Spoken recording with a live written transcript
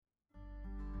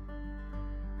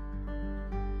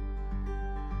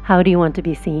How do you want to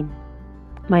be seen?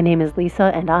 My name is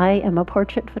Lisa, and I am a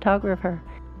portrait photographer.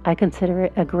 I consider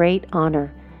it a great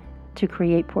honor to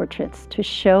create portraits, to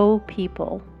show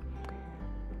people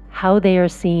how they are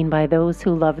seen by those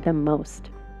who love them most.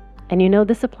 And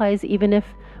this applies even if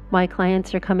my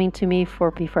clients are coming to me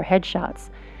for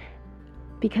headshots,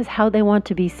 because how they want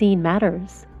to be seen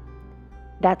matters.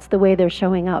 That's the way they're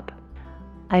showing up.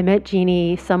 I met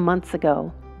Jeannie some months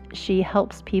ago. She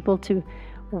helps people to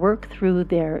work through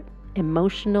their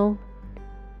emotional,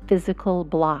 physical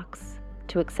blocks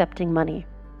to accepting money.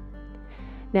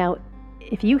 Now,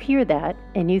 if you hear that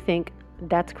and you think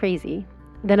that's crazy,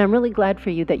 then I'm really glad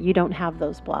for you that you don't have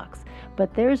those blocks.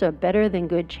 But there's a better than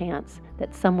good chance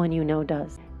that someone you know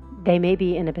does. They may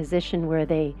be in a position where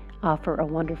they offer a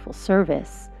wonderful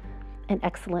service, an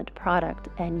excellent product,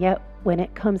 and yet when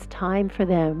it comes time for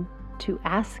them to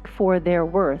ask for their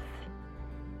worth,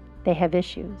 they have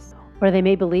issues. Or they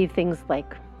may believe things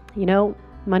like,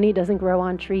 money doesn't grow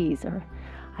on trees, or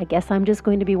I guess I'm just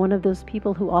going to be one of those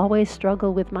people who always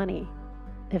struggle with money.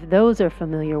 If those are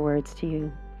familiar words to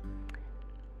you,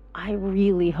 I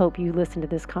really hope you listen to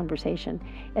this conversation.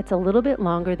 It's a little bit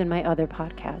longer than my other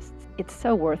podcasts. It's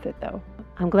so worth it, though.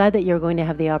 I'm glad that you're going to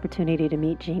have the opportunity to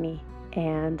meet Jeannie,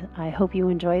 and I hope you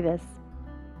enjoy this.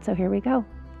 So here we go.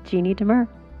 Jeannie Demers.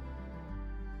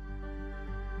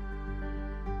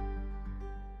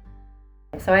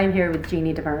 So I am here with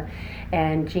Jeannie Demers,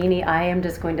 and Jeannie, I am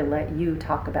just going to let you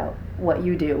talk about what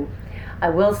you do. I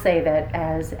will say that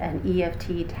as an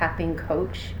EFT tapping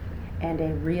coach and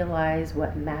a Realize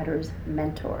What Matters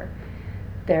mentor,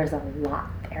 there's a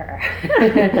lot there.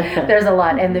 There's a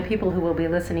lot, and the people who will be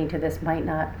listening to this might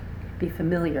not be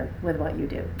familiar with what you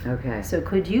do. Okay. So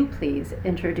could you please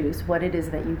introduce what it is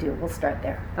that you do? We'll start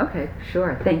there. Okay,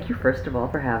 sure. Thank you, first of all,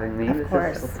 for having me. Of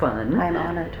course. This is so fun. I'm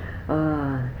honored.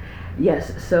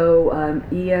 Yes, so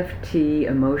EFT,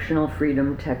 Emotional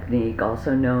Freedom Technique,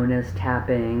 also known as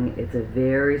tapping, it's a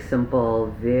very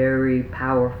simple, very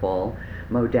powerful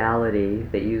modality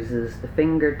that uses the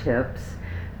fingertips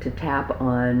to tap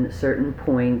on certain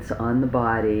points on the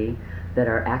body that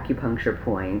are acupuncture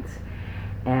points.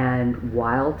 And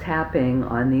while tapping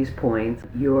on these points,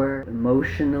 you're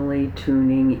emotionally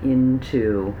tuning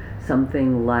into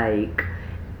something like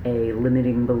a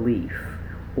limiting belief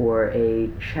or a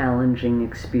challenging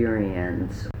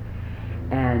experience,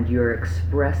 and you're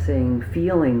expressing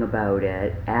feeling about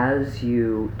it as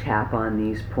you tap on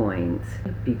these points,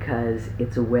 because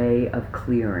it's a way of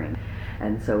clearing.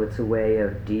 And so it's a way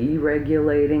of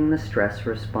deregulating the stress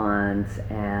response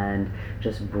and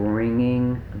just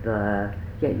bringing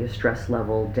your stress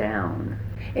level down.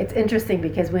 It's interesting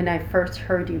because when I first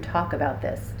heard you talk about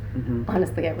this, Mm-hmm.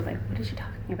 honestly, I was like, what is she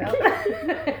talking about?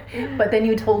 But then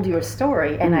you told your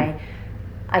story, and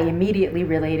I immediately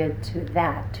related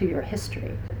to your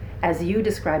history. As you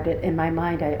described it, in my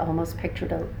mind, I almost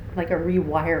pictured a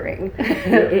rewiring.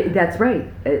 That's right.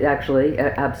 Actually,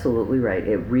 absolutely right.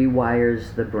 It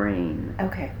rewires the brain.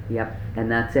 Okay. Yep.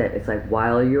 And that's it. It's like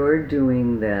while you're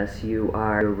doing this, you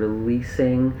are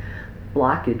releasing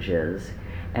blockages,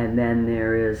 and then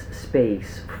there is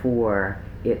space for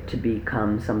it to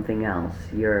become something else.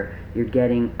 You're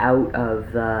getting out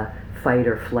of the fight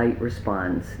or flight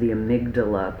response, the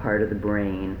amygdala part of the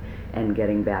brain, and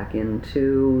getting back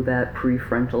into that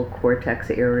prefrontal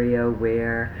cortex area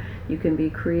where you can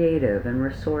be creative and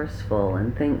resourceful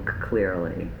and think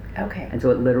clearly. Okay. And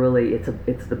so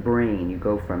it's the brain. You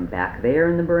go from back there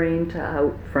in the brain to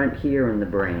out front here in the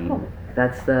brain. Oh,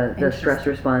 that's the stress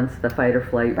response, the fight or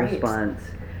flight response.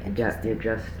 Interesting. Yeah, you're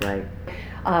just like...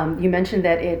 you mentioned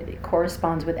that it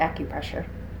corresponds with acupressure.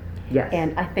 Yes.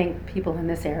 And I think people in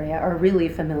this area are really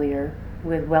familiar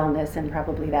with wellness and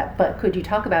probably that. But could you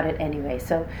talk about it anyway?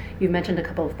 So you mentioned a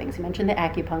couple of things. You mentioned the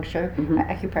acupuncture,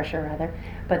 acupressure rather,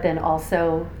 but then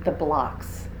also the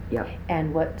blocks. Yep.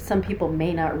 And what some people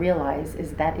may not realize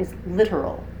is that is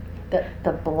literal.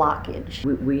 The blockage.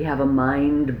 We have a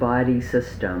mind-body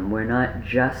system. We're not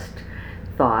just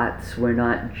thoughts. We're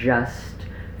not just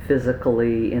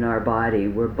physically in our body.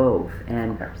 We're both.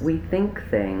 And we think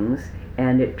things,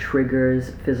 and it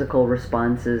triggers physical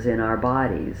responses in our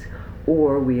bodies.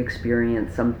 Or we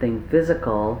experience something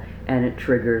physical, and it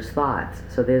triggers thoughts.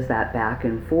 So there's that back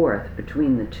and forth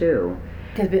between the two.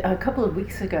 A couple of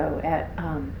weeks ago at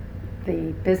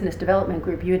the business development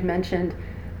group, you had mentioned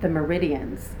the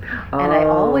meridians. And I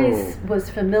always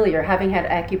was familiar, having had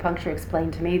acupuncture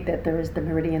explained to me, that there is the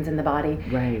meridians in the body.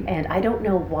 Right. And I don't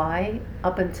know why,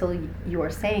 up until you were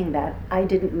saying that, I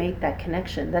didn't make that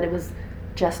connection, that it was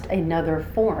just another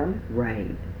form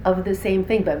right. of the same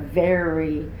thing, but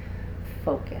very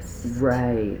focused.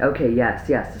 Right. Okay, yes.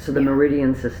 So the Yeah.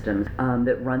 meridian systems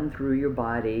that run through your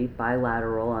body,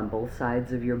 bilateral on both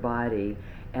sides of your body,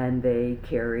 and they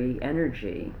carry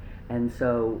energy. And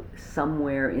so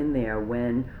somewhere in there,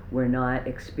 when we're not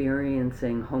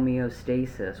experiencing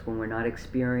homeostasis, when we're not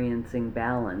experiencing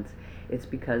balance, it's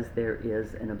because there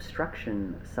is an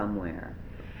obstruction somewhere.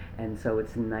 And so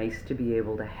it's nice to be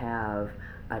able to have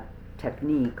a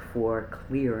technique for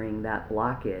clearing that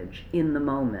blockage in the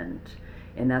moment.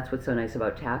 And that's what's so nice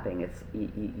about tapping. It's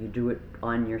you do it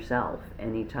on yourself,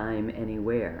 anytime,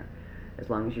 anywhere, as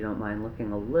long as you don't mind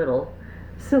looking a little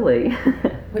silly.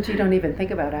 Which you don't even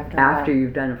think about after a while. After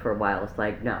you've done it for a while, it's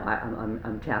like, no,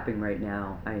 I'm tapping right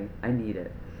now. I need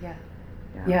it.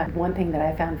 Yeah. One thing that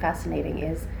I found fascinating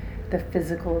is the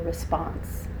physical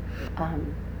response.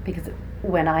 Because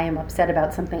when I am upset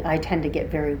about something, I tend to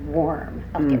get very warm.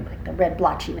 I'll get like the red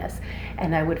blotchiness,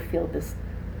 and I would feel this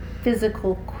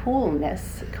physical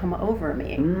coolness come over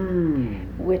me,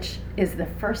 which is the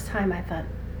first time I thought,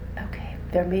 okay,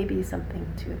 there may be something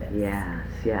to this.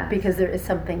 Yes. Because there is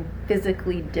something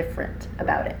physically different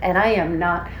about it. And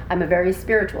I'm a very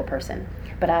spiritual person,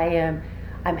 but I'm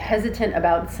hesitant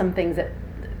about some things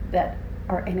that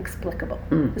are inexplicable.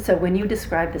 So when you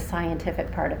described the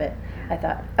scientific part of it, I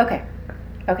thought, okay,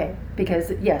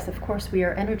 because yes, of course we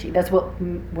are energy. That's what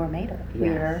we're made of. We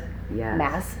are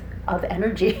mass of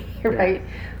energy, right?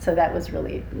 So that was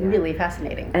really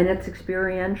fascinating. And it's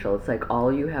experiential. It's like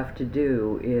all you have to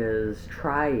do is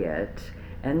try it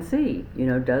and see,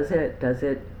 does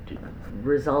it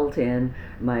result in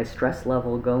my stress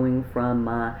level going from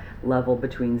a level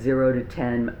between 0 to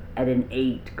 10 at an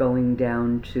 8 going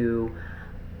down to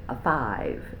a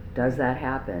 5? Does that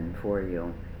happen for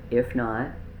you? If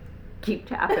not, keep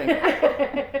tapping.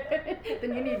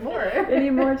 Then you need more. You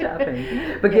need more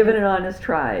tapping. But give it an honest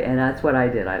try, and that's what I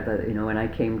did. When I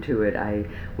came to it, I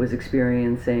was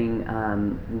experiencing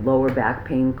lower back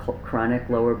pain, chronic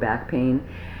lower back pain,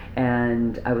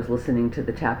 and I was listening to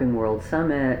the Tapping World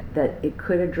Summit that it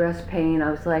could address pain.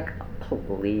 I was like,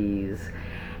 please.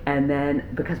 And then,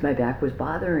 because my back was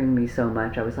bothering me so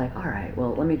much, I was like, all right,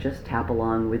 well, let me just tap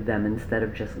along with them instead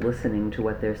of just listening to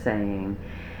what they're saying.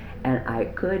 And I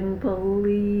couldn't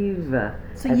believe.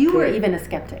 So you were even a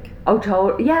skeptic.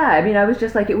 Oh, yeah. I mean, I was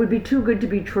just like, it would be too good to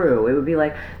be true. It would be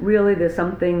like, really, there's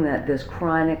something this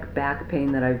chronic back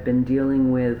pain that I've been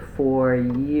dealing with for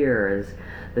years,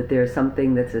 that there's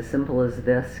something that's as simple as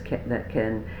this that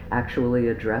can actually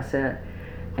address it.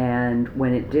 And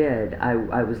when it did, I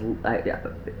was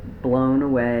blown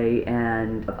away,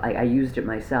 and I used it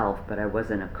myself, but I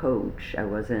wasn't a coach. I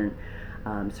wasn't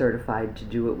certified to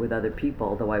do it with other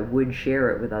people, though I would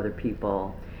share it with other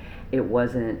people. It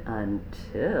wasn't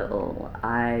until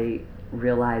I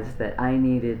realized that I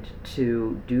needed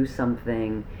to do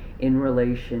something in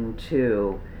relation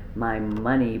to my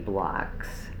money blocks,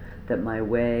 that my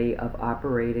way of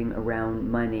operating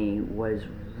around money was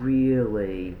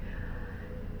really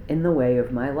in the way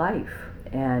of my life.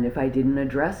 And if I didn't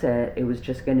address it, it was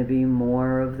just going to be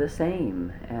more of the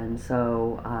same. And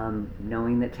so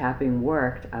knowing that tapping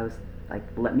worked, I was like,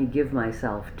 let me give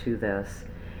myself to this.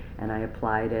 And I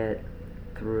applied it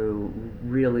through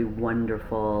really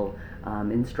wonderful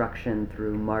instruction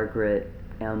through Margaret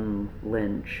M.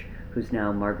 Lynch, who's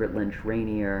now Margaret Lynch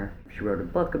Rainier. She wrote a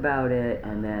book about it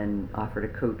and then offered a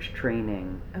coach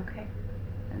training. Okay.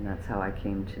 And that's how I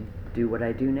came to do what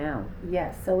I do now.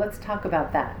 Yes, so let's talk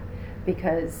about that,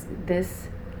 because this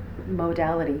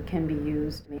modality can be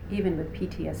used even with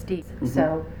PTSD. Mm-hmm.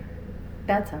 So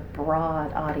that's a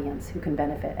broad audience who can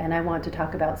benefit. And I want to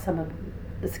talk about some of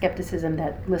the skepticism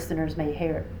that listeners may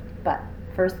hear. But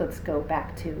first, let's go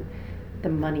back to the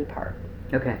money part.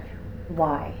 Okay.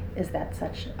 Why is that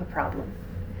such a problem?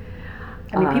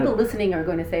 I mean, people listening are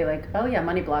going to say, like, oh yeah,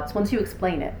 money blocks. Once you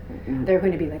explain it, they're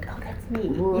going to be like, oh, that's me.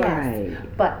 Right. Yes.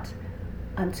 But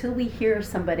until we hear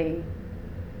somebody,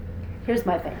 here's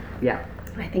my thing. Yeah.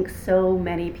 I think so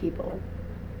many people,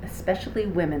 especially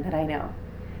women that I know,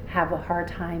 have a hard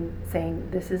time saying,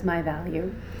 this is my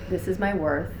value, this is my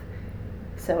worth.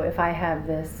 So if I have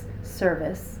this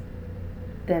service,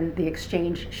 then the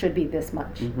exchange should be this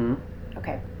much. Mm-hmm.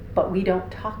 Okay. But we don't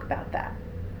talk about that,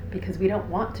 because we don't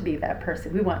want to be that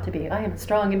person. We want to be, I am a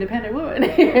strong, independent woman.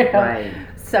 You know? Right.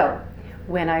 So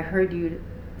when I heard you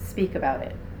speak about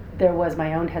it, there was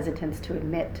my own hesitance to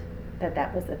admit that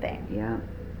that was the thing. Yeah.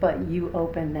 But you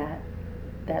opened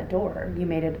that door. You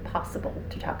made it possible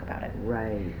to talk about it.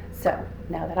 Right. So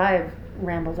now that I've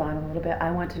rambled on a little bit,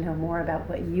 I want to know more about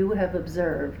what you have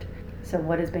observed So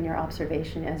what has been your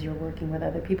observation as you're working with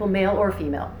other people, male or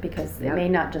female? Because it may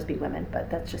not just be women, but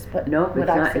that's just what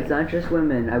I've seen. It's not just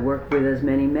women. I work with as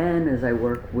many men as I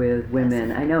work with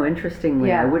women. I know,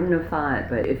 interestingly, I wouldn't have thought,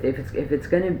 but if it's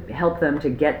going to help them to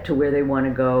get to where they want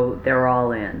to go, they're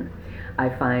all in. I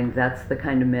find that's the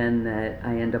kind of men that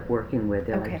I end up working with.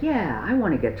 They're like, yeah, I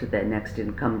want to get to that next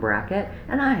income bracket,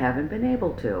 and I haven't been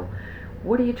able to.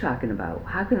 What are you talking about?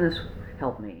 How can this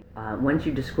help me? Once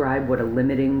you describe what a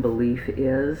limiting belief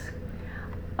is,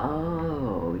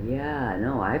 oh, yeah,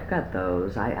 no, I've got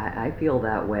those. I feel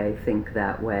that way, think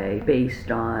that way, based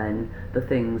on the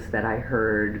things that I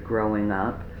heard growing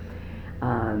up.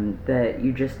 That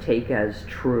you just take as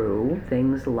true.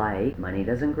 Things like money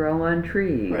doesn't grow on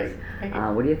trees.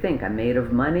 Right. What do you think? I'm made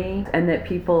of money. And that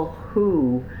people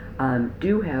who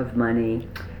do have money,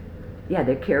 yeah,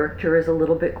 their character is a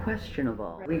little bit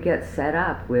questionable. Right. We get set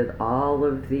up with all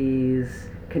of these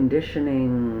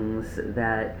conditionings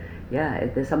that, yeah,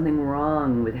 there's something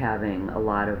wrong with having a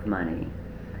lot of money.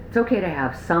 It's okay to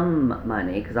have some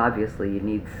money, because obviously you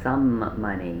need some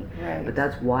money. Right. But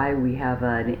that's why we have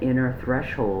an inner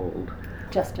threshold.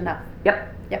 Just enough.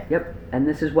 Yep. And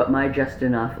this is what my just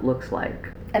enough looks like.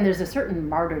 And there's a certain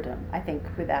martyrdom, I think,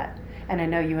 with that. And I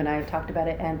know you and I have talked about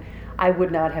it, and I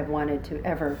would not have wanted to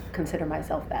ever consider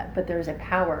myself that. But there's a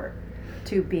power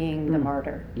to being the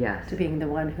martyr. Yes. To being the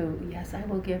one who, yes, I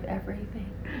will give everything.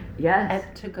 Yes.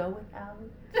 And to go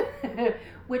without.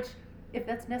 Which, if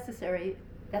that's necessary,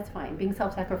 that's fine. Being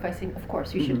self-sacrificing, of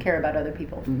course, you should care about other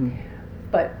people. Mm-hmm.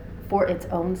 But for its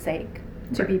own sake,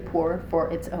 to be poor for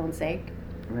its own sake.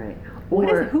 Right.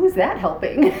 Who's that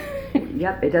helping?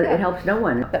 Yep, it does. Yeah. It helps no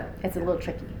one. But it's a little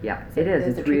tricky. Yeah, it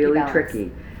is. It's really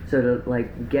tricky. So to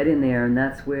like get in there, and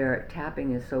that's where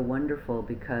tapping is so wonderful,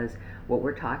 because what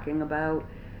we're talking about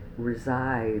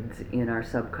resides in our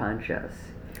subconscious.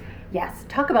 Yes,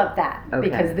 talk about that, okay.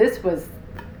 Because this was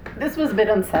a bit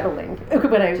unsettling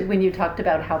when you talked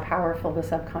about how powerful the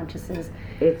subconscious is.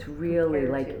 It's really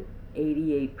like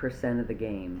 88% of the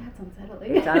game. That's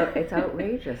unsettling. It's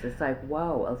outrageous. It's like,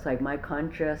 whoa. It's like my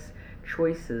conscious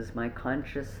choices, my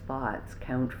conscious thoughts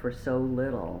count for so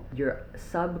little. Your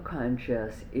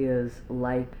subconscious is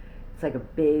like, it's like a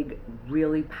big,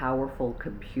 really powerful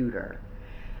computer.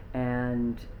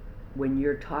 And when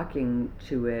you're talking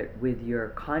to it with your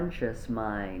conscious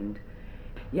mind,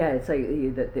 yeah, it's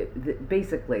like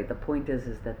basically the point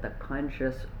is that the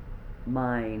conscious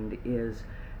mind is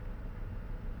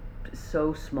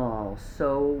so small,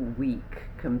 so weak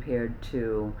compared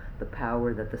to the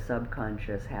power that the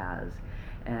subconscious has.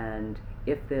 And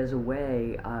if there's a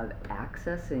way of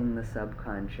accessing the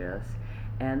subconscious,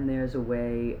 and there's a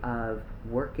way of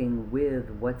working with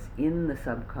what's in the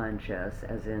subconscious,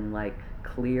 as in like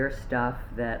clear stuff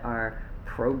that are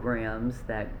programs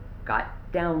that got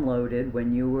downloaded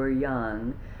when you were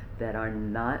young that are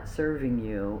not serving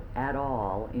you at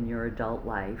all in your adult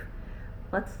life,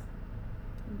 let's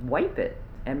wipe it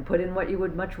and put in what you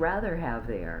would much rather have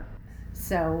there.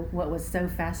 So what was so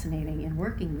fascinating in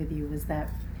working with you was that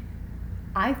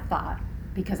I thought,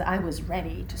 because I was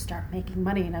ready to start making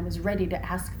money and I was ready to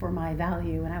ask for my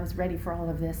value and I was ready for all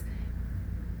of this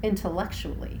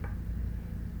intellectually,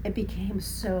 it became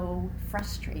so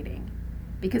frustrating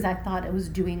because I thought I was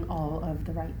doing all of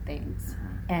the right things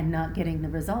and not getting the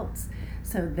results.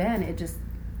 So then it just,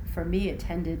 for me, it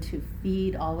tended to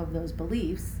feed all of those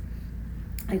beliefs.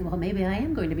 Like, well, maybe I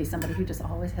am going to be somebody who just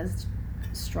always has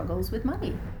struggles with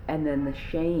money. And then the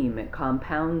shame, it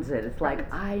compounds it. It's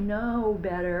like, I know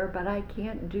better, but I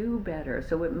can't do better.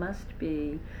 So it must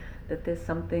be that there's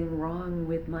something wrong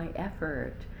with my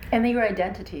effort. And then your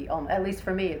identity, at least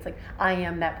for me, it's like, I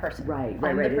am that person. Right.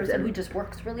 I'm the person who just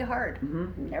works really hard,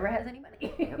 never has any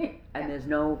money. Yep. And there's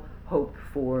no hope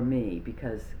for me,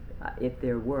 because if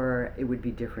there were, it would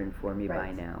be different for me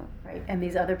by now. Right. And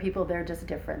these other people, they're just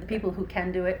different. The people who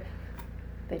can do it,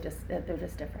 they're just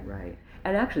different. Right.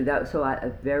 And actually,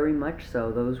 very much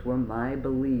so, those were my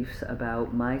beliefs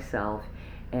about myself.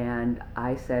 And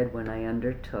I said when I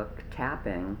undertook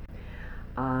tapping,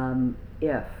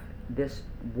 if this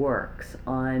works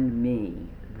on me,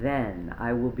 then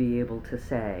I will be able to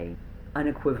say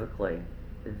unequivocally,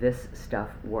 this stuff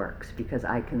works, because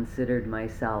I considered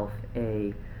myself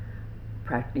a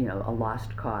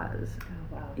lost cause.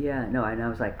 Oh, wow. Yeah, no, and I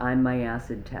was like, I'm my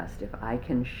acid test. If I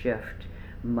can shift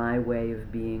my way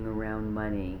of being around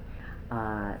money,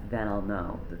 then I'll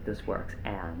know that this works.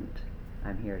 And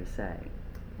I'm here to say,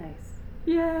 nice.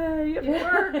 Yay, it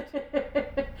worked!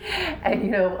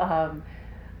 And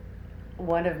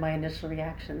one of my initial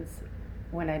reactions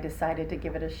when I decided to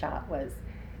give it a shot was,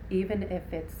 even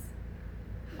if it's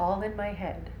all in my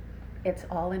head, It's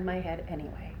all in my head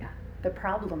anyway. Yeah. The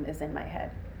problem is in my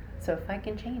head. So if I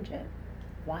can change it,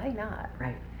 why not?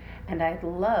 Right. And I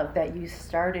love that you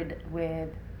started with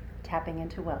tapping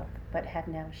into wealth, but have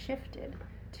now shifted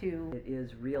to... It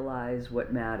is realize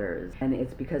what matters. And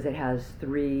it's because it has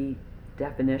 3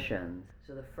 definitions.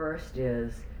 So the first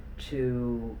is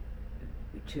to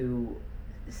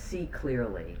see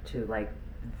clearly, to like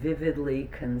vividly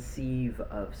conceive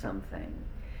of something.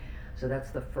 So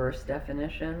that's the first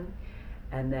definition.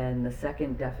 And then the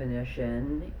second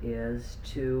definition is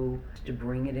to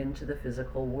bring it into the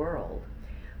physical world.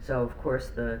 So of course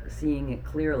the seeing it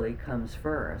clearly comes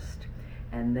first,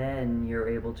 and then you're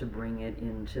able to bring it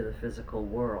into the physical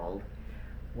world.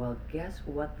 Well, guess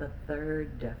what the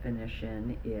third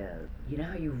definition is? You know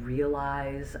how you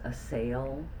realize a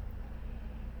sale?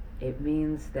 It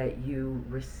means that you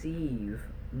receive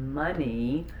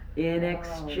money in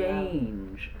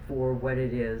exchange for what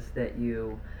it is that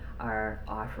you are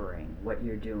offering, what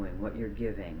you're doing, what you're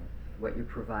giving, what you're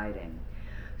providing.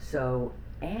 So,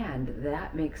 and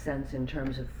that makes sense in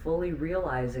terms of fully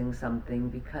realizing something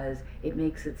because it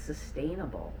makes it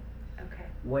sustainable. Okay.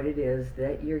 What it is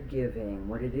that you're giving,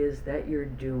 what it is that you're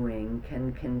doing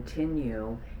can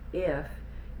continue if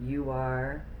you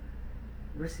are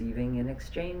receiving in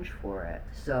exchange for it.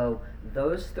 So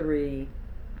those 3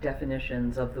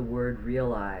 definitions of the word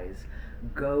realize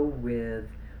go with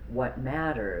what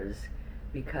matters,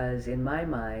 because in my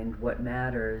mind what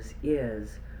matters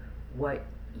is what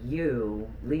you,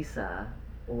 Lisa,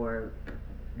 or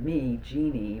me,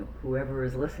 Jeannie, whoever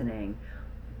is listening,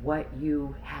 what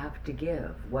you have to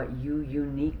give, what you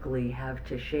uniquely have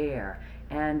to share,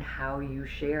 and how you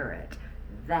share it.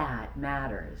 That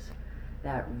matters.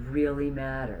 That really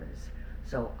matters.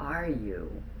 So are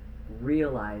you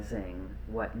realizing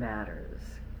what matters?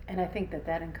 And I think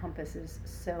that encompasses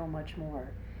so much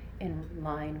more in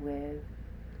line with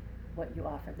what you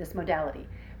offer, this modality.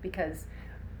 Because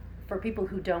for people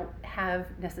who don't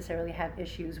necessarily have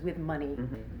issues with money,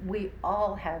 we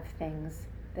all have things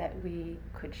that we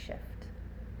could shift.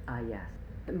 Yes.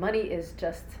 The money is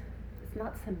just, it's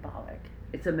not symbolic.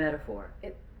 It's a metaphor.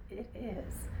 It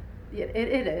is. It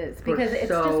is, For because it's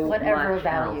so just whatever much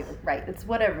value, else. right? It's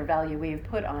whatever value we've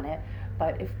put on it.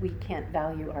 But if we can't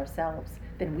value ourselves,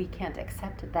 then we can't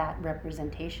accept that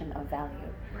representation of value.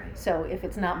 Right. So if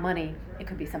it's not money, it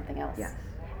could be something else. Yes.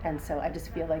 And so I just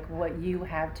feel like what you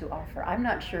have to offer, I'm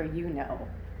not sure you know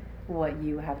what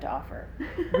you have to offer.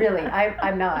 Really,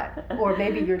 I'm not. Or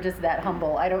maybe you're just that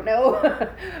humble, I don't know.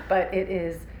 But it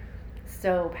is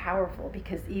so powerful,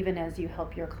 because even as you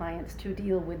help your clients to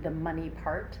deal with the money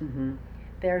part,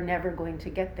 they're never going to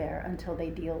get there until they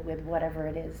deal with whatever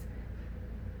it is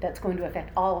that's going to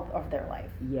affect all of their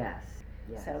life. Yes.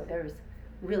 Yes. So there's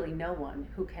really no one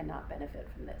who cannot benefit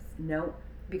from this. No.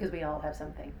 Because we all have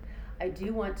something. I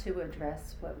do want to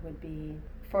address what would be,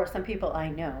 for some people I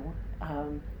know,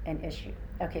 an issue.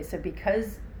 Okay, so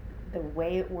because the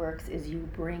way it works is you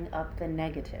bring up the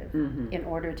negative in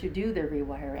order to do the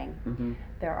rewiring,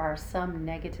 there are some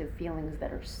negative feelings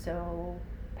that are so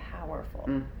powerful,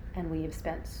 and we have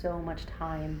spent so much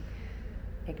time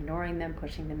ignoring them,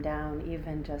 pushing them down,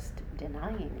 even just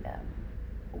denying them.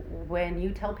 When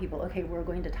you tell people, okay, we're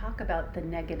going to talk about the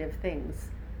negative things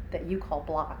that you call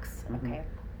blocks, okay,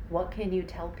 what can you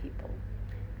tell people?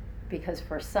 Because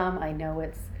for some, I know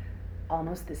it's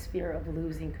almost this fear of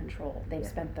losing control. They've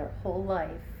spent their whole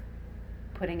life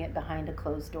putting it behind a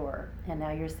closed door, and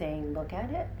now you're saying, look at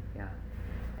it?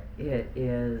 Yeah.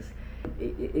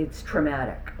 It's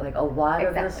traumatic. Like a lot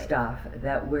of the stuff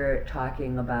that we're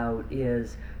talking about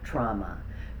is trauma.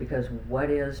 Because what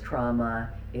is trauma?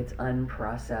 It's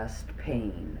unprocessed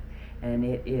pain. And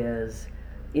it is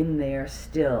in there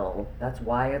still. That's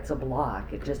why it's a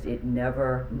block. It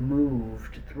never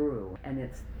moved through. And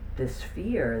it's this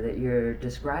fear that you're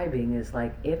describing is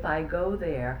like, if I go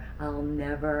there, I'll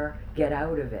never get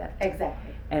out of it.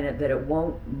 Exactly. And that it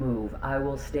won't move. I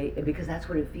will stay, because that's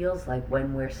what it feels like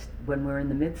when we're in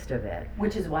the midst of it.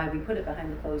 Which is why we put it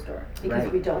behind the closed door, because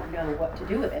we don't know what to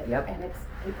do with it. Yep. And it's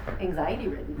anxiety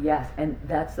ridden. Yes, and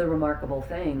that's the remarkable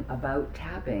thing about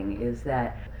tapping is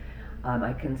that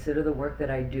I consider the work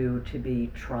that I do to be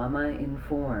trauma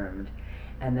informed,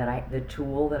 and that the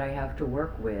tool that I have to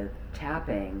work with,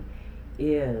 tapping,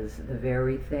 is the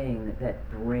very thing that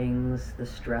brings the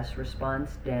stress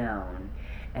response down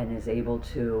and is able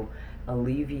to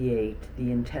alleviate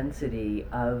the intensity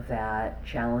of that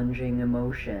challenging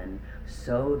emotion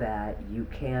so that you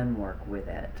can work with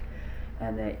it.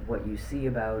 And that what you see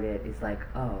about it is like,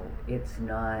 oh, it's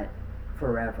not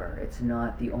forever. It's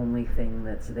not the only thing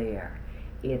that's there.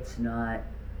 It's not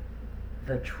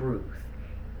the truth.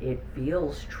 it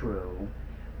feels true,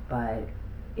 but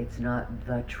it's not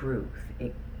the truth.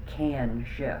 It can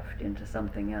shift into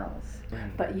something else.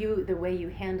 Right. But the way you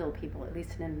handle people, at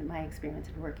least in my experience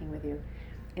in working with you,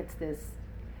 it's this,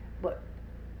 what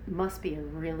must be a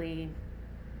really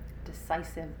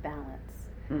decisive balance.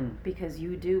 Because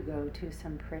you do go to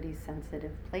some pretty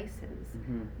sensitive places,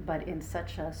 but in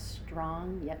such a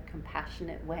strong yet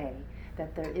compassionate way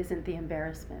that there isn't the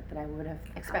embarrassment that I would have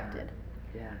expected.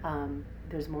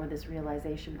 There's more this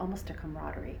realization, almost a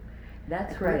camaraderie.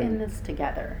 That's right. We're in this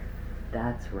together.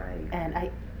 That's right. And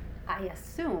I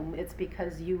assume it's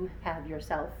because you have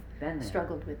yourself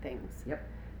struggled with things. Yep.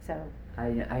 So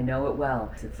I know it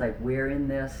well. It's like we're in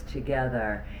this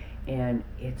together. And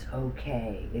it's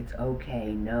okay. It's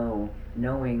okay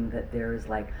knowing that there's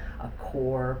like a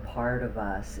core part of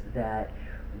us that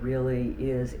really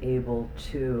is able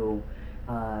to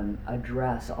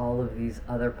address all of these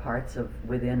other parts of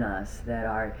within us that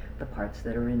are the parts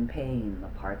that are in pain,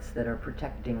 the parts that are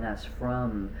protecting us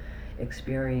from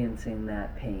experiencing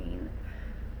that pain.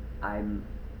 I'm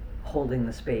holding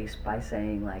the space by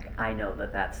saying, like, I know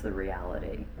that that's the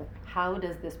reality. How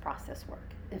does this process work?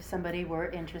 If somebody were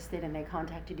interested and they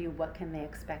contacted you, what can they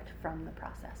expect from the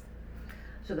process?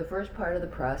 So the first part of the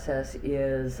process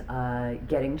is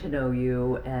getting to know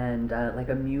you and like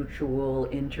a mutual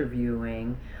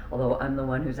interviewing, although I'm the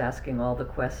one who's asking all the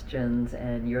questions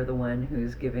and you're the one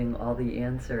who's giving all the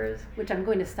answers. Which I'm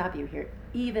going to stop you here.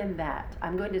 Even that,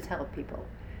 I'm going to tell people,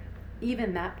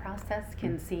 even that process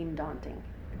can seem daunting.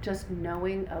 Just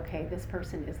knowing, okay, this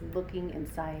person is looking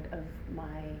inside of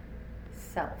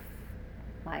myself,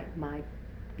 my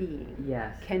being,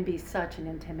 can be such an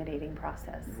intimidating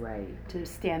process. Right. To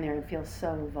stand there and feel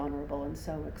so vulnerable and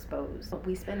so exposed. But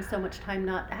we spend so much time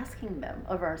not asking them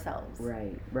of ourselves.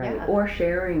 Right. Yeah. Or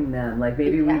sharing them, like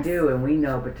maybe we do and we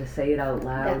know, but to say it out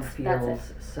loud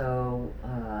feels so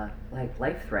like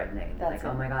life-threatening.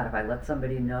 Oh my God, if I let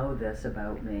somebody know this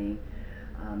about me,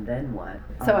 then what?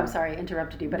 So I'm sorry I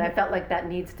interrupted you, but I felt like that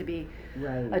needs to be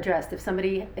addressed. If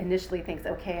somebody initially thinks,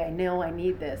 okay, I know I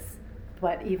need this,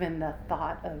 but even the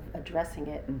thought of addressing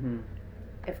it,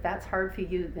 if that's hard for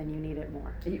you, then you need it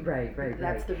more. Right.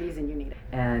 That's the reason you need it.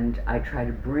 And I try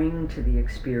to bring to the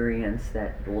experience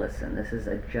that, listen, this is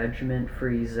a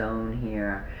judgment-free zone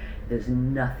here. There's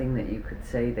nothing that you could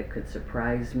say that could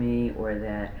surprise me or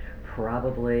that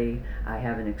probably I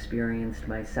haven't experienced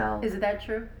myself. Is that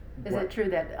true? Is it true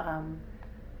that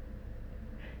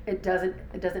it doesn't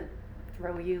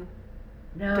throw you?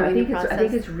 No, I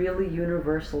think it's really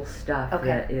universal stuff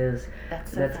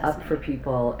that's up for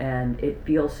people, and it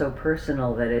feels so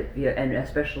personal that and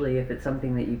especially if it's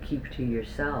something that you keep to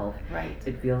yourself,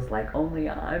 it feels like only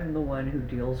I'm the one who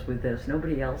deals with this.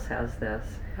 Nobody else has this,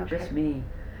 just me.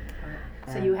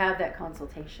 So you have that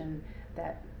consultation,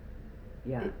 that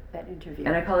interview,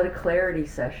 and I call it a clarity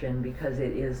session because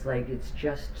it is like it's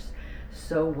just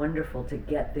so wonderful to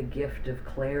get the gift of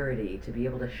clarity, to be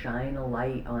able to shine a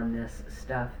light on this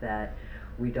stuff that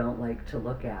we don't like to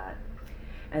look at.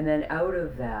 And then out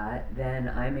of that, then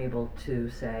I'm able to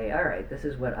say, all right, this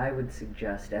is what I would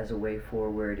suggest as a way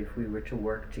forward if we were to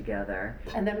work together.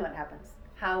 And then what happens?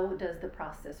 How does the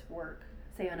process work,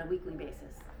 say on a weekly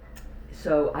basis?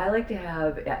 So I like to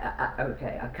have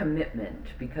a commitment,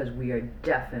 because we are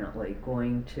definitely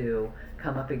going to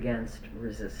come up against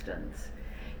resistance.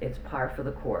 It's par for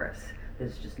the course.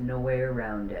 There's just no way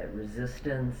around it.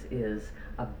 Resistance is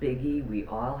a biggie. We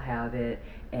all have it,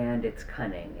 and it's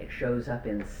cunning. It shows up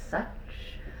in such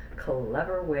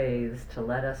clever ways to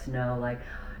let us know, like,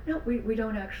 no, we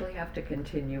don't actually have to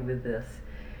continue with this.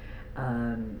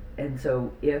 And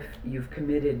so if you've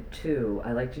committed to,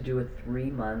 I like to do a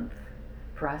 3-month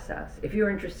process. If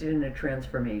you're interested in a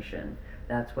transformation,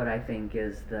 that's what I think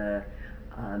is the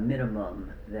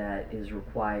minimum that is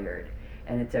required.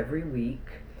 And it's every week,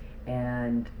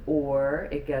 or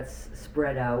it gets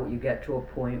spread out. You get to a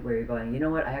point where you're going, you know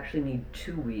what, I actually need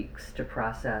 2 weeks to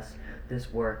process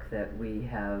this work that we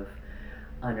have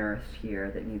unearthed here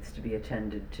that needs to be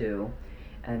attended to.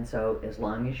 And so as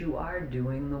long as you are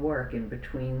doing the work in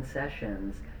between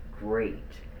sessions,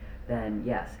 great. Then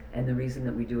yes. And the reason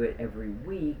that we do it every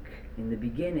week in the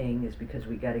beginning is because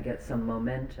we got to get some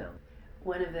momentum.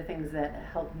 One of the things that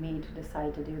helped me to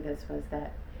decide to do this was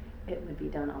that it would be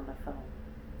done on the phone.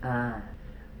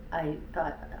 I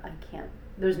thought,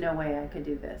 there's no way I could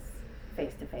do this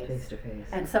face to face. Face to face.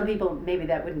 And some people, maybe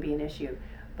that wouldn't be an issue,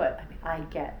 but I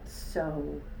get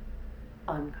so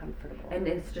uncomfortable. And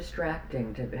it's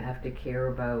distracting to have to care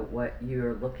about what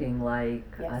you're looking like,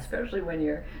 especially when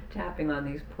you're tapping on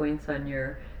these points on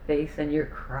your face and you're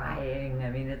crying. I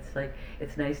mean, it's like,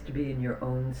 it's nice to be in your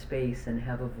own space and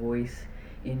have a voice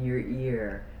in your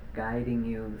ear guiding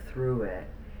you through it.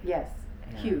 Yes,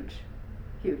 And- huge.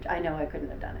 I know I couldn't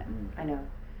have done it. Mm. I know.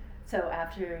 So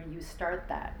after you start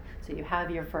that, so you have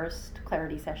your first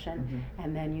clarity session,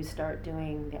 and then you start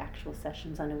doing the actual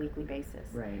sessions on a weekly basis.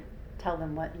 Right. Tell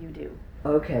them what you do.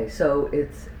 Okay, so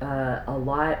it's a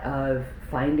lot of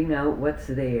finding out what's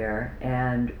there,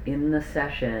 and in the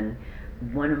session,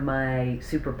 one of my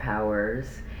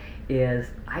superpowers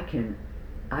is I can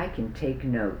take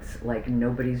notes like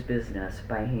nobody's business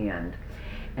by hand.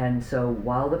 And so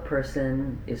while the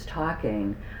person is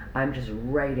talking, I'm just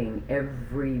writing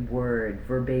every word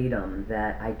verbatim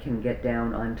that I can get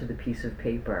down onto the piece of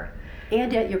paper.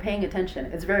 And yet you're paying attention.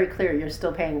 It's very clear you're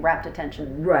still paying rapt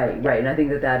attention. Right, Yeah. right, and I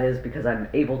think that is because I'm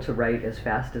able to write as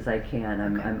fast as I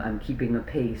can. Okay. I'm keeping a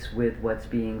pace with what's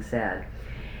being said,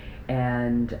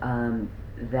 and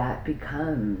that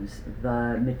becomes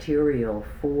the material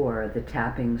for the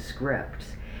tapping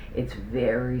scripts. It's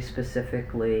very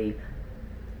specifically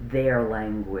their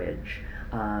language,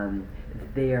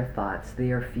 their thoughts,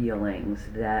 their feelings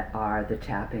that are the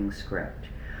tapping script.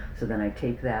 So then I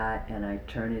take that and I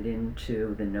turn it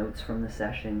into the notes from the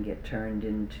session, get turned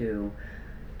into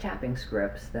tapping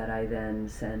scripts that I then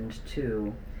send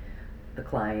to the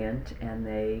client, and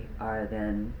they are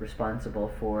then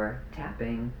responsible for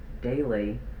tapping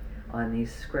daily on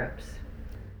these scripts.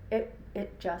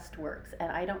 It just works,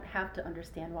 and I don't have to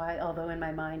understand why, although in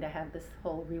my mind I have this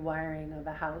whole rewiring of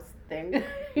a house thing.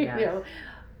 Yes. You know,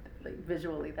 like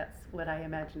visually that's what I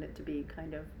imagine it to be,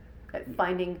 kind of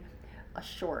finding a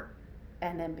short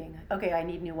and then being, okay, I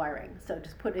need new wiring, so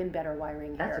just put in better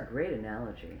wiring That's here. a great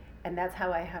analogy. And that's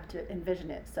how I have to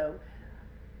envision it. So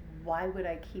why would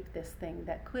I keep this thing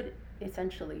that could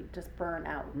essentially just burn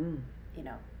out, you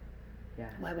know? Yeah.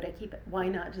 Why would I keep it? Why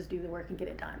not just do the work and get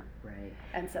it done? Right.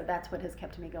 And so that's what has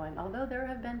kept me going. Although there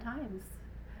have been times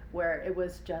where it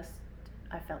was just,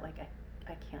 I felt like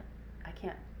I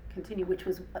can't continue, which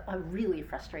was really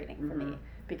frustrating for me,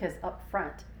 because up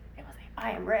front it was like,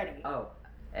 I am ready. Oh,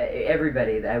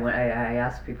 everybody. I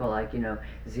ask people, like,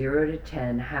 0 to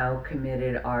 10, how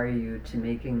committed are you to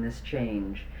making this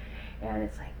change? And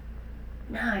it's like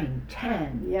 9,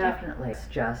 10, Yeah. definitely.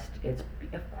 It's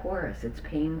of course, it's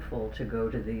painful to go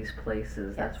to these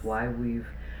places. Yes. That's why we've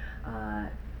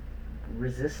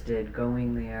resisted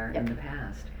going there in Yep. the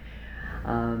past.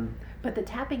 But the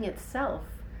tapping itself,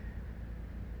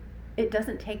 it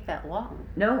doesn't take that long.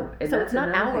 No, and So that's it's not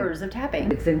another thing. hours of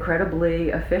tapping. It's incredibly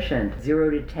efficient. 0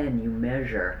 to 10, you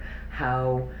measure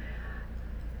how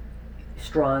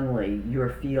strongly you're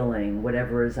feeling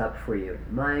whatever is up for you.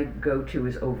 My go-to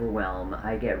is overwhelm.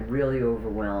 I get really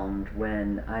overwhelmed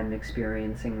when I'm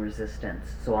experiencing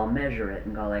resistance. So I'll measure it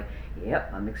and go like,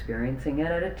 yep, I'm experiencing it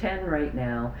at a 10 right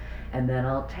now, and then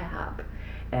I'll tap.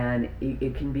 And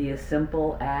it can be as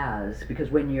simple as, because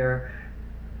when your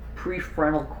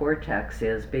prefrontal cortex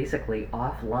is basically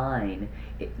offline,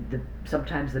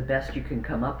 sometimes the best you can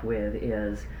come up with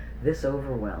is this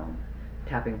overwhelm,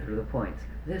 tapping through the points.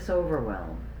 This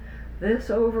overwhelm,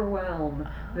 this overwhelm,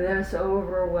 this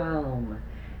overwhelm.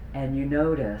 And you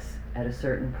notice at a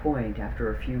certain point,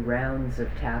 after a few rounds of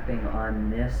tapping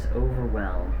on this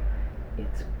overwhelm,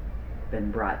 it's been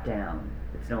brought down.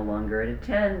 It's no longer at a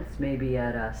 10, it's maybe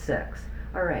at a 6.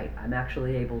 All right, I'm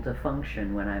actually able to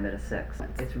function when I'm at a 6.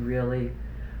 It's really,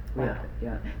 Wow.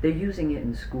 yeah. They're using it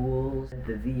in schools.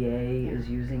 The VA is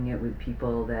using it with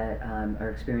people that are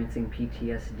experiencing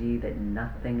PTSD that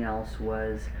nothing else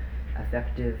was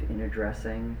effective in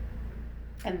addressing.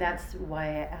 And that's why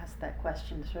I asked that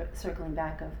question, circling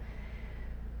back, of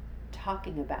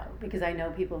talking about, because I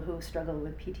know people who struggle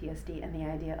with PTSD, and the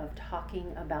idea of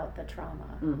talking about the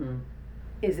trauma Mm-hmm.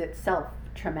 is itself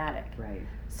traumatic. Right.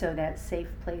 So that safe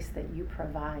place that you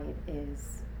provide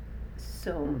is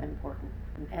so important,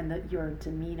 and your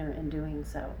demeanor in doing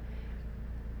so.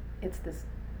 It's this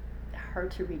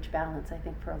hard to reach balance, I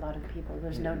think, for a lot of people.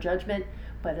 There's no judgment,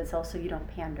 but it's also, you don't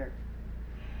pander.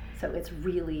 So it's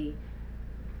really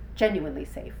genuinely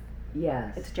safe.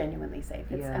 Yes. It's genuinely safe.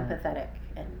 It's Yeah. empathetic,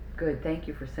 and Good. Thank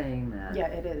you for saying that. yeah,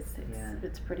 it is. Yeah.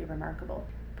 It's pretty remarkable.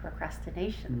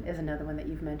 Procrastination Mm. is another one that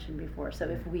you've mentioned before. So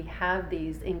if we have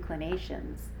these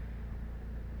inclinations,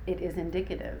 it is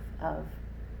indicative of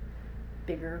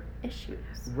bigger issues.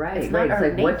 Right, It's right. not our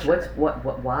It's like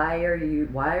nature.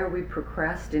 why are we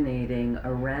procrastinating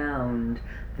around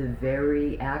the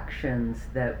very actions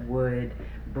that would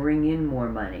bring in more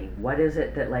money? What is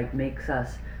it that like makes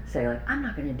us say like, I'm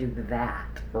not going to do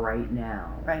that right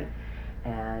now? Right.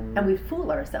 And we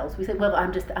fool ourselves. We say, "Well,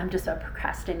 I'm just a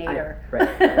procrastinator." Right.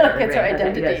 It's our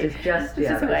identity. Yes, it's just it's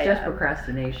just am.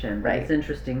 procrastination. But Right. it's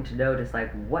interesting to notice,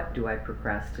 like, what do I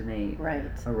procrastinate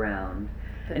around?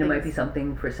 And it might be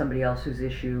something for somebody else whose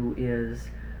issue is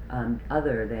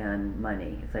other than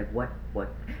money. It's like what.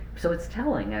 So it's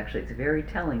telling. Actually, it's very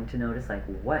telling to notice, like,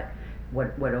 what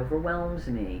overwhelms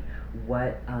me.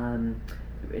 What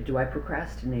do I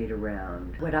procrastinate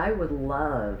around? What I would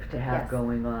love to have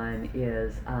going on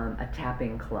is a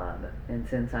tapping club. And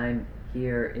since I'm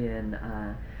here in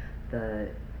the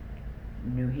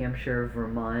New Hampshire,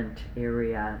 Vermont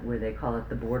area, where they call it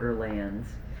the Borderlands,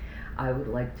 I would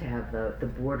like to have the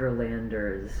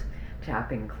Borderlanders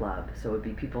tapping club. So it would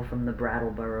be people from the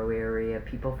Brattleboro area,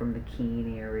 people from the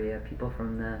Keene area, people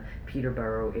from the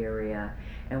Peterborough area,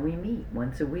 and we meet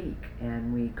once a week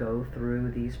and we go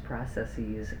through these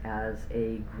processes as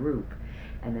a group,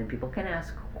 and then people can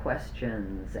ask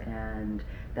questions, and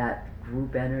that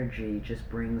group energy just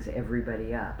brings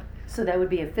everybody up. So that would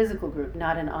be a physical group,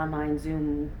 not an online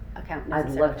Zoom account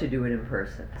necessarily. I'd love to do it in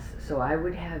person. So I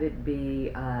would have it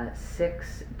be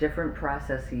 6 different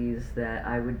processes that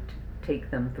I would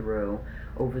take them through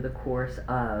over the course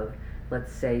of,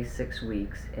 let's say, 6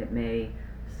 weeks. It may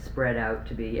spread out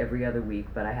to be every other week,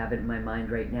 but I have it in my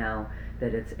mind right now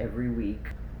that it's every week.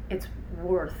 It's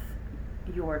worth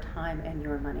your time and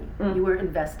your money. You are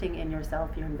investing in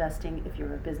yourself. You're investing, if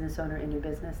you're a business owner, in your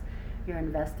business. You're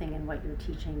investing in what you're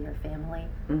teaching your family.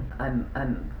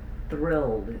 I'm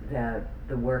thrilled that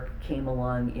the work came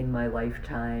along in my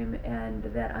lifetime, and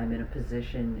that I'm in a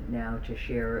position now to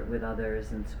share it with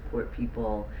others and support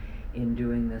people in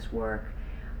doing this work,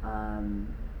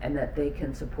 and that they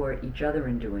can support each other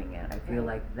in doing it. I feel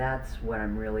like that's what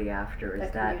I'm really after,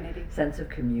 is that sense of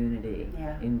community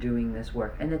in doing this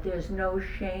work, and that there's no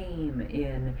shame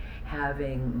in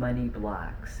having money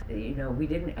blocks. You know, we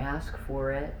didn't ask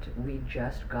for it, we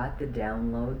just got the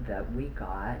download that we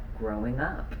got growing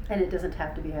up. And it doesn't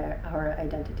have to be our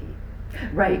identity.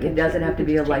 Right, it doesn't have to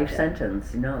be a life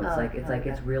sentence. No,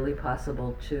 it's really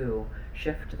possible to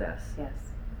shift this. Yes.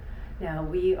 Now,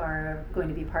 we are going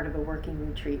to be part of a working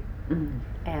retreat,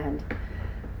 and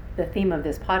the theme of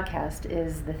this podcast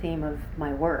is the theme of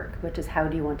my work, which is how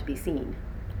do you want to be seen?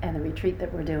 And the retreat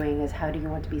that we're doing is how do you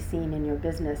want to be seen in your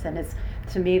business? And it's,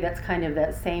 to me, that's kind of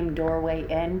that same doorway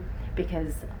in,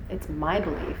 because it's my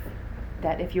belief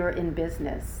that if you're in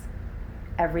business,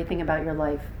 everything about your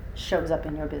life shows up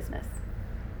in your business.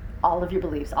 All of your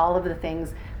beliefs, all of the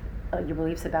things, your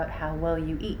beliefs about how well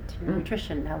you eat, your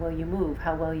nutrition, how well you move,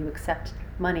 how well you accept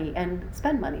money and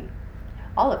spend money.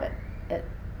 All of it.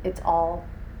 It's all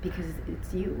because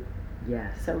it's you.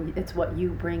 Yes. So it's what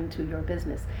you bring to your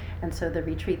business. And so the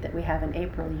retreat that we have in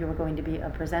April, you are going to be a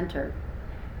presenter,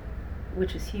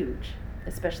 which is huge,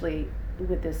 especially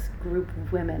with this group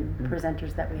of women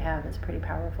presenters that we have. It's pretty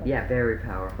powerful. Yeah, very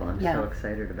powerful. I'm so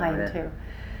excited about it. I am too.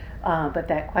 But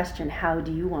that question, how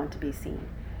do you want to be seen?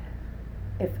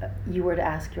 If you were to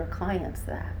ask your clients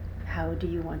that, how do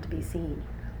you want to be seen?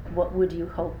 What would you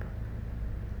hope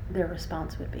their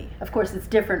response would be? Of course, it's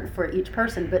different for each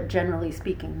person, but generally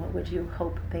speaking, what would you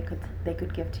hope they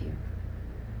could give to you?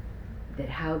 That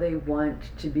how they want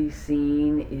to be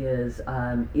seen is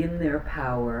in their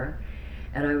power.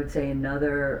 And I would say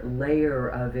another layer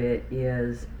of it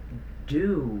is,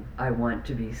 do I want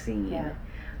to be seen? Yeah.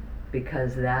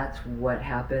 Because that's what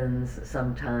happens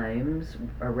sometimes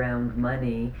around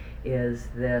money, is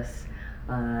this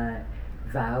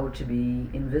vow to be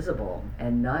invisible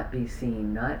and not be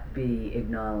seen, not be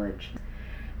acknowledged.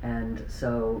 And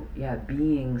so,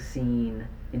 being seen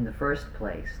in the first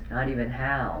place, not even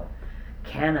how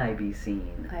can I be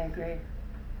seen. I agree.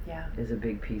 Yeah. Is a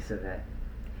big piece of it.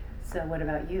 So what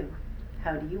about you?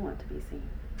 How do you want to be seen?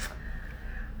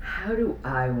 How do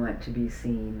I want to be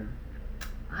seen?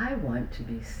 I want to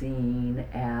be seen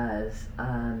as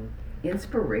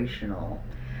inspirational.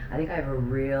 I think I have a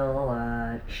real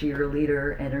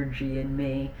cheerleader energy in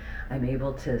me. I'm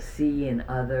able to see in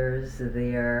others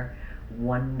their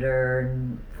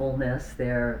wonderfulness,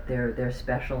 their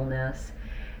specialness,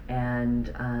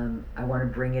 and I want to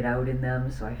bring it out in them.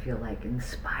 So I feel like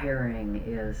inspiring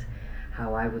is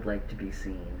how I would like to be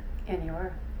seen. And you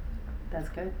are. That's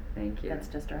good. Thank you. That's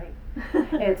just right.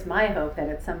 It's my hope that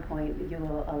at some point you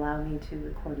will allow me to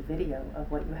record a video of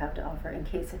what you have to offer, in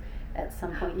case at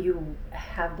some point you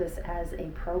have this as a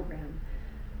program.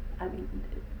 I mean,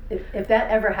 If that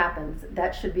ever happens,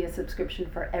 that should be a subscription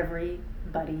for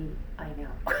everybody I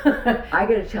know. I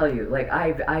gotta tell you, like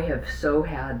I have so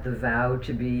had the vow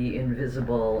to be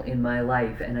invisible in my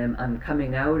life, and I'm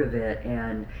coming out of it,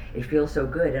 and it feels so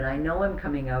good. And I know I'm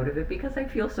coming out of it because I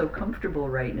feel so comfortable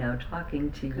right now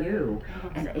talking to you.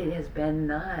 And it has been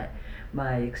not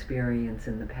my experience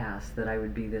in the past that I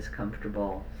would be this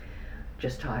comfortable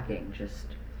just talking, just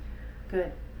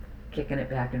good. Kicking it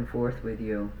back and forth with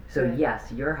you. So Good.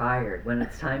 Yes, you're hired. When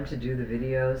it's time to do the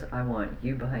videos, I want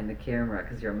you behind the camera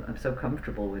because I'm so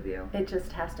comfortable with you. It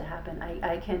just has to happen.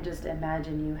 I can just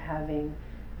imagine you having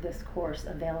this course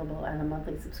available on a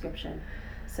monthly subscription,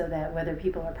 so that whether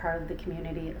people are part of the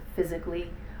community physically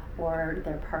or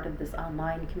they're part of this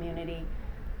online community,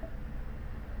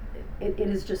 it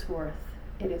is just worth.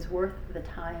 It is worth the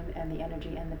time and the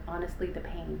energy and honestly the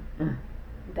pain.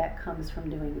 That comes from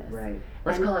doing this. Right.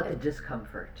 Let's call it the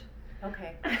discomfort.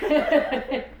 Okay.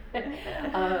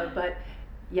 But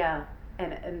yeah,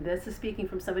 and this is speaking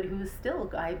from somebody who is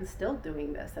I'm still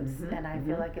doing this, and I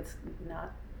feel like it's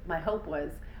not. My hope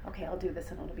was, okay, I'll do this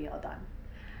and it'll be all done.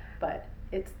 But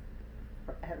it's,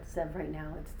 as of right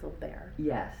now, it's still there.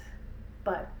 Yes.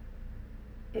 But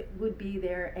it would be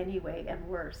there anyway, and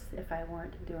worse if I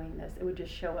weren't doing this. It would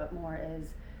just show up more as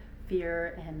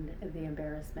fear and the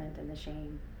embarrassment and the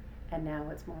shame, and now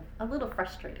it's more a little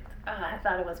frustrated. I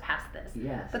thought it was past this.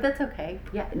 Yes, but that's okay.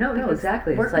 Yeah, no,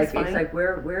 exactly. It's like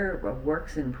we're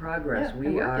works in progress. Yeah,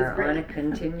 we are on a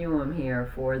continuum here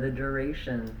for the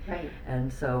duration, right?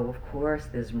 And so of course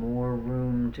there's more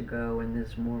room to go, and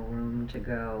there's more room to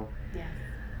go. Yes,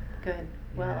 good.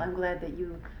 Well, I'm glad that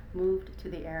you moved to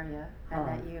the area and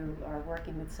that you are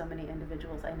working with so many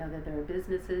individuals. I know that there are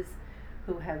businesses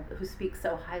who speak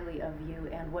so highly of you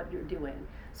and what you're doing.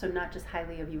 So not just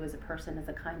highly of you as a person, as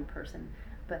a kind person,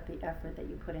 but the effort that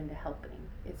you put into helping.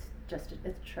 It's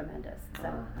tremendous.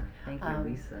 So thank you,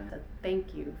 Lisa. So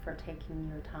thank you for taking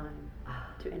your time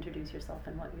to introduce yourself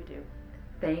and what you do.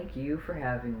 Thank you for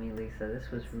having me, Lisa. This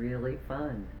was really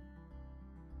fun.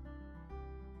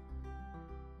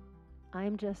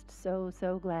 I'm just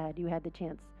so glad you had the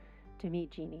chance to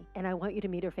meet Jeannie, and I want you to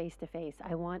meet her face to face.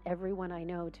 I want everyone I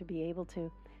know to be able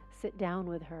to sit down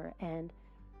with her and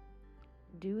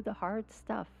do the hard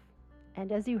stuff.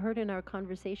 And as you heard in our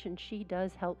conversation, she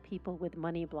does help people with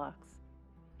money blocks.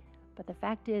 But the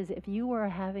fact is, if you are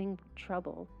having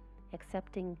trouble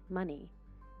accepting money,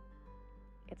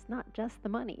 it's not just the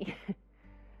money.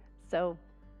 So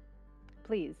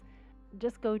please,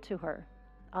 just go to her.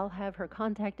 I'll have her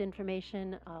contact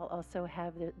information. I'll also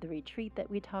have the retreat that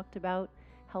we talked about,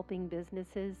 helping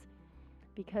businesses,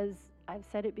 because I've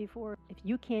said it before, if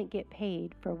you can't get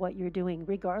paid for what you're doing,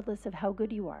 regardless of how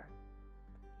good you are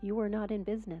not in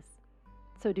business.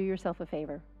 So do yourself a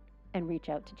favor and reach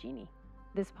out to Jeannie.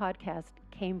 This podcast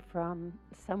came from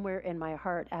somewhere in my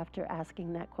heart after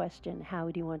asking that question,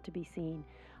 how do you want to be seen?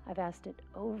 I've asked it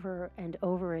over and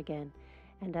over again.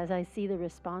 And as I see the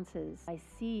responses, I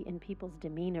see in people's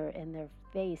demeanor, in their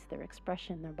face, their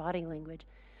expression, their body language,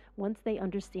 once they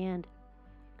understand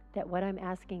that what I'm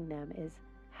asking them is,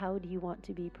 how do you want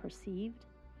to be perceived?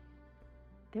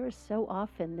 There is so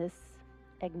often this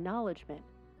acknowledgement,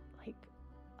 like,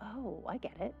 oh, I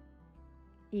get it,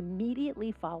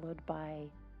 immediately followed by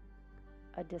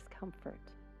a discomfort,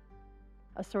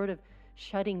 a sort of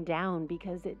shutting down,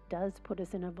 because it does put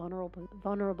us in a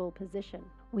vulnerable position.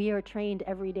 We are trained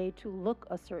every day to look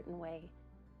a certain way,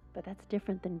 but that's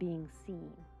different than being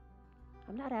seen.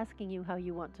 I'm not asking you how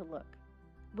you want to look.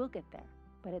 We'll get there,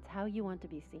 but it's how you want to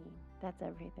be seen. That's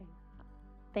everything.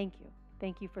 Thank you.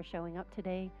 Thank you for showing up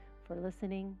today, for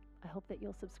listening. I hope that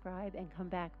you'll subscribe and come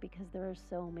back, because there are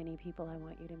so many people I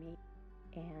want you to meet.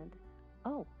 And,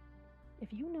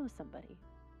 if you know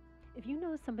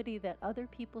somebody that other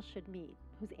people should meet,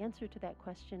 whose answer to that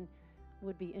question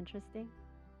would be interesting,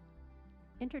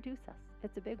 introduce us.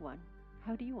 It's a big one.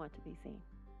 How do you want to be seen?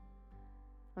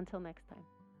 Until next time.